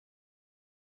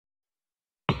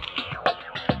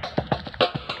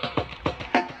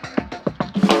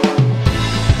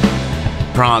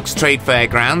Prague's trade fair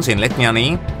grounds in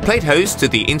Letňany played host to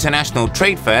the international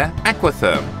trade fair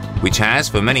Aquatherm, which has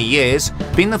for many years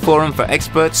been the forum for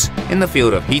experts in the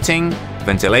field of heating,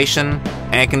 ventilation,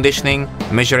 air conditioning,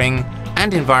 measuring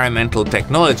and environmental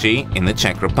technology in the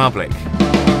Czech Republic.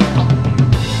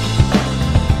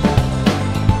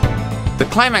 The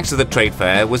climax of the trade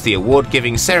fair was the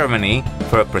award-giving ceremony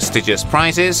for prestigious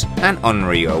prizes and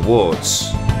honorary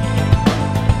awards.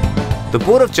 The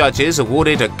Board of Judges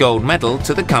awarded a gold medal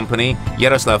to the company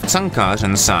Jaroslav Cankař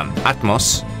and Son,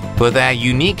 ATMOS, for their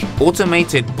unique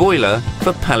automated boiler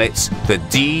for Pellets the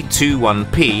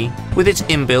D21P with its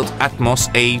inbuilt ATMOS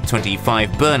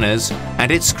A25 burners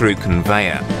and its screw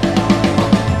conveyor.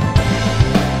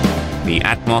 The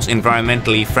ATMOS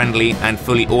environmentally friendly and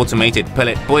fully automated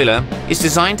pellet boiler is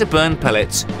designed to burn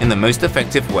pellets in the most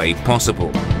effective way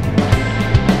possible.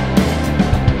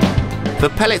 The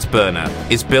pellet burner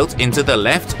is built into the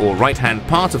left or right-hand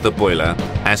part of the boiler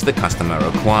as the customer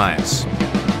requires.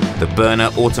 The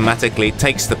burner automatically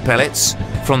takes the pellets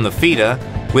from the feeder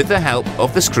with the help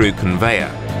of the screw conveyor.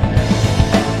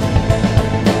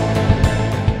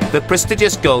 The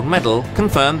prestigious gold medal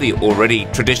confirmed the already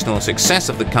traditional success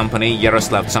of the company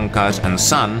Jaroslav Cankař and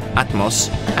Son, ATMOS,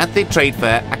 at the trade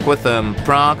fair Aquatherm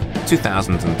Prague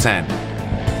 2010.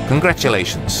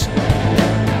 Congratulations!